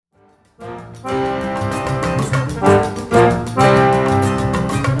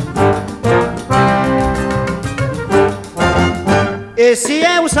Esse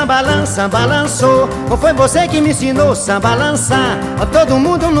é o sambalança, balançou. Ou foi você que me ensinou sambalançar? Todo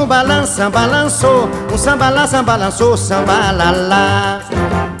mundo no balança, balançou. Um sambalança, balançou, sambalala.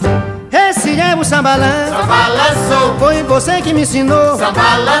 Esse é o sambalança, balançou. foi você que me ensinou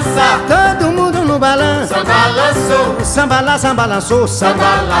Sambalança, todo mundo no balança, balançou. sambalança, balançou,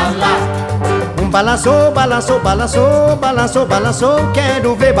 sambalala. Um balançou, balançou, balançou, balançou, balançou,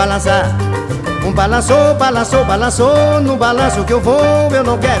 quero ver balançar. Um balançou, balançou, balançou, no balanço que eu vou, eu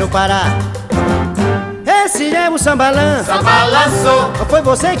não quero parar. Esse é o sambalança, Balançou, foi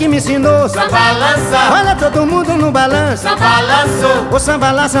você que me ensinou. sambalança, Olha todo mundo no balanço, balançou. o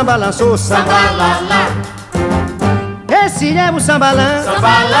sambalança, balançou, sambalala. Sambalala, Esse é o sambalança,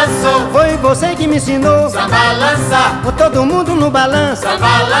 balançou. foi você que me ensinou. Sambalança, Todo mundo no balanço,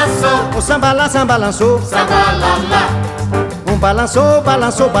 balançou. o sambalança, balançou. Sambalala, Um balançou,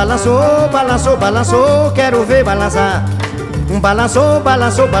 balançou, balançou, balançou, balançou, quero ver balançar. Um balançou,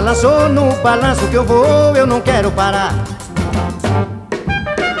 balançou, balançou, no balanço que eu vou, eu não quero parar.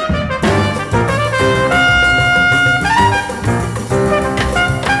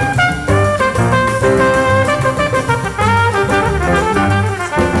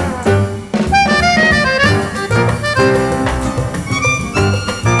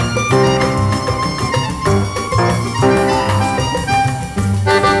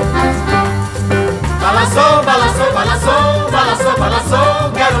 balançou, balançou, balançou, balançou,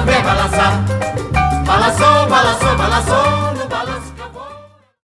 balançou. Quero ver balançar. Balançou, balançou, balançou.